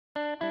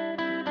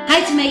How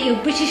to make your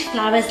British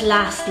flowers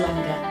last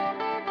longer.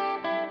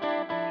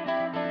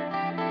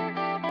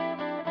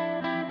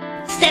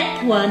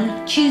 Step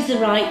 1. Choose the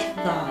right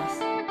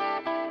vase.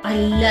 I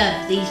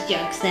love these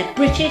jugs. They're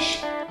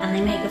British and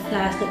they make the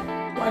flowers look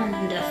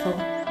wonderful.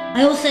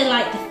 I also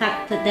like the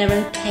fact that they're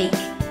opaque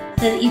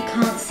so that you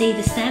can't see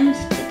the stems,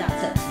 but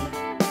that's up to you.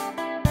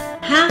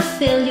 Half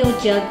fill your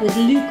jug with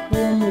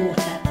lukewarm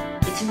water.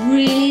 It's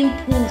really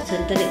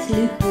important that it's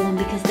lukewarm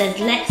because there's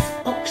less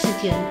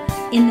oxygen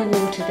in the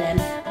water then,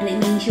 and it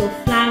means your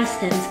flower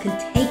stems can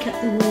take up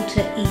the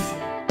water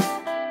easier.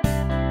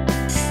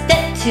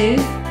 Step 2,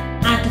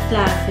 add the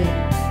flower food.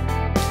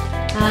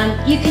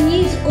 You can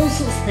use all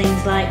sorts of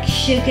things like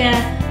sugar,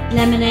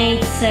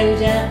 lemonade,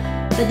 soda,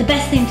 but the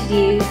best thing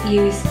to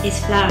use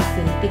is flower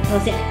food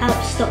because it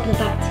helps stop the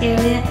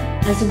bacteria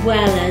as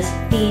well as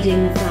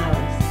feeding the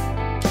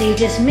flowers. So you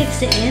just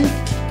mix it in.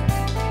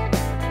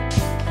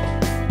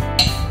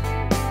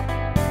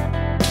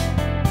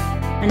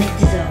 And it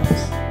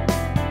dissolves.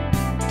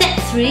 Step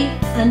 3,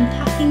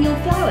 unpacking your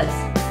flowers.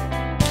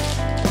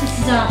 This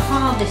is our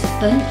harvest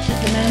bunch at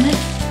the moment.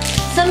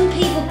 Some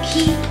people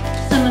keep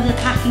some of the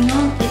packing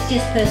on, it's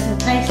just personal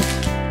taste.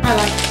 I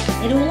like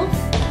it all off.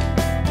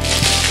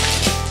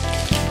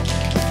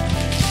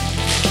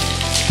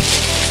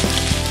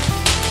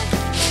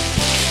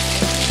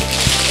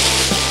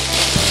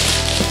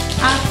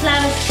 Our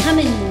flowers come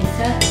in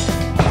water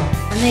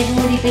and they've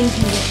already been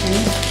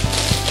conditioned.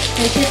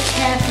 So just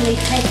carefully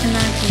take them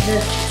out of the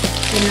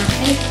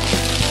nappy.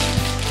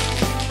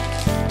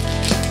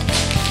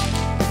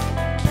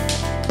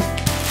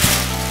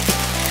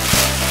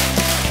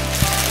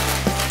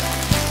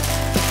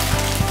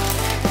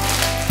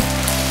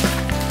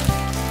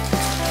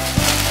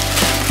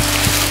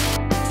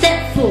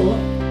 Step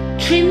 4.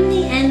 Trim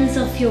the ends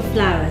off your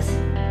flowers.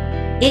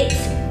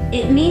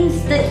 It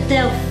means that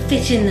they'll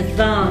fit in the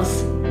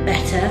vase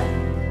better,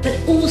 but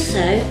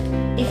also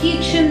if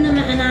you trim them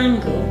at an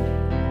angle,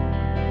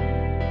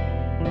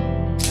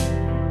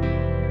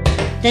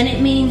 then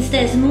it means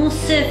there's more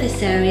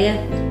surface area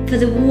for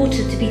the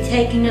water to be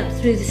taken up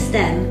through the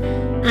stem,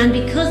 and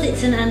because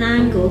it's at an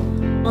angle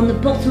on the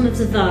bottom of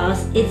the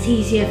vase, it's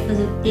easier for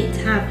it to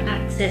have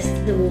access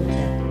to the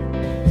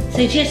water.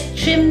 So just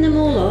trim them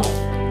all off.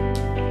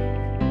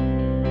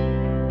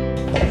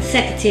 The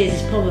secateurs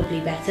is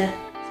probably better,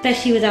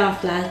 especially with our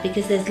flowers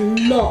because there's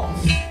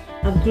lots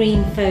of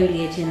green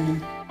foliage in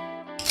them.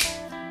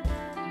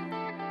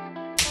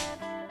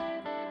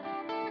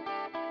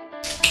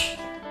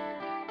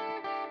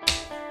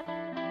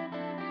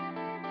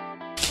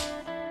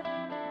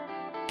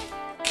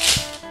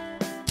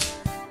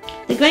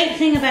 The great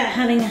thing about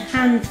having a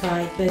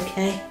hand-tied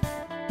bouquet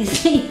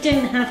is that you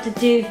don't have to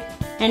do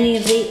any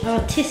of the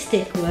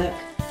artistic work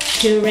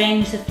to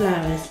arrange the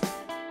flowers,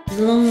 as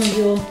long as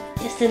you're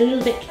just a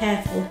little bit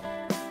careful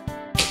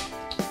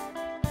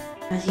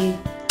as you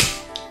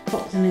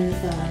pop them in the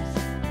vase.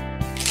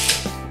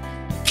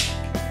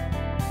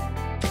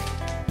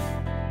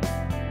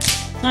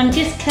 So I'm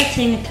just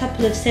cutting a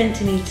couple of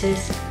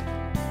centimetres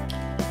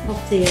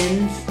off the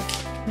ends,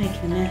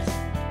 making a mess.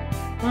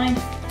 Fine.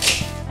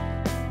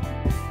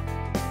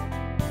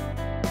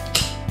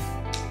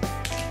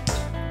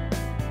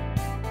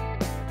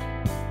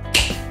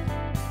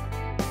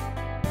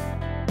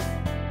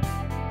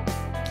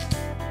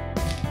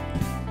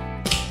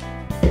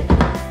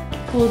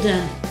 All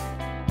done.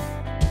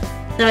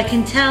 So I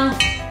can tell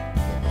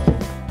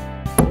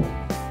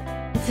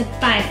it's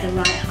about the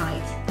right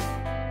height.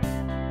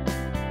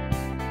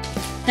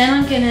 Then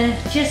I'm going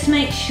to just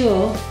make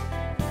sure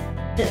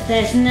that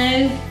there's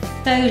no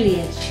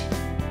foliage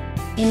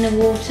in the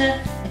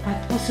water if I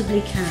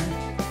possibly can.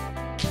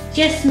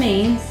 Just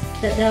means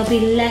that there'll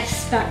be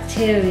less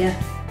bacteria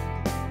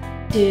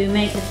to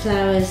make the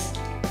flowers,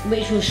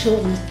 which will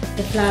shorten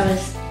the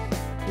flowers'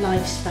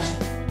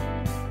 lifespan.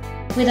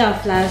 With our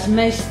flowers,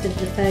 most of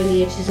the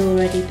foliage has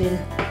already been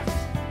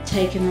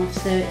taken off,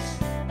 so it's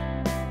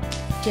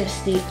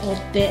just the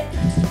odd bit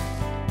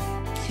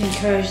to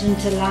encourage them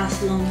to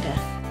last longer.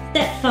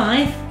 Step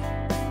 5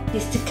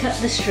 is to cut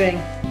the string.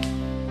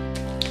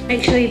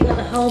 Make sure you've got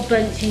the whole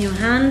bunch in your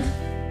hand.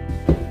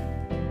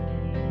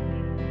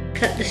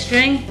 Cut the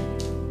string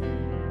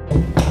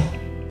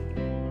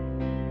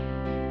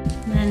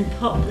and then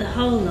pop the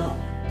whole lot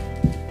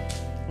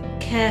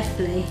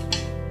carefully.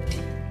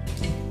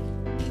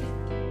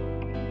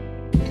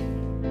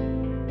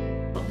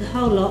 The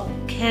whole lot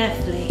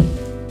carefully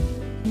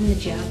in the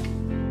jug.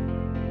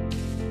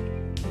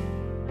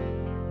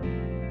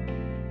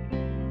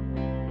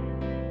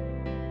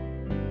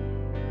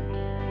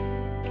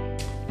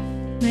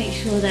 Make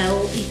sure they're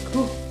all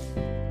equal.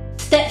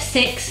 Step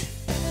 6.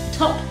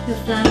 Top your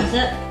flowers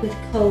up with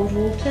cold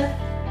water.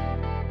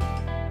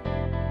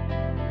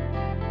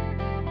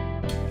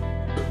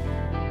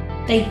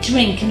 They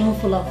drink an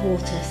awful lot of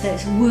water, so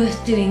it's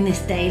worth doing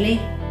this daily.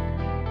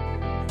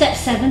 Step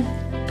 7.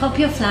 Pop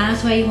your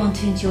flowers where you want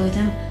to enjoy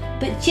them,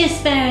 but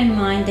just bear in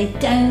mind they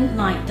don't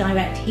like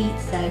direct heat,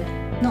 so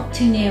not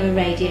too near a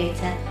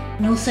radiator,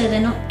 and also they're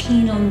not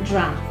keen on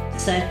draft,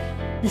 so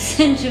the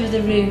centre of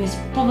the room is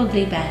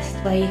probably best,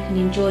 where you can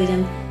enjoy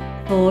them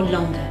for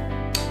longer.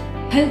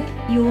 Hope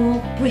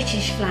your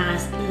British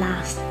flowers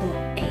last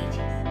for ages.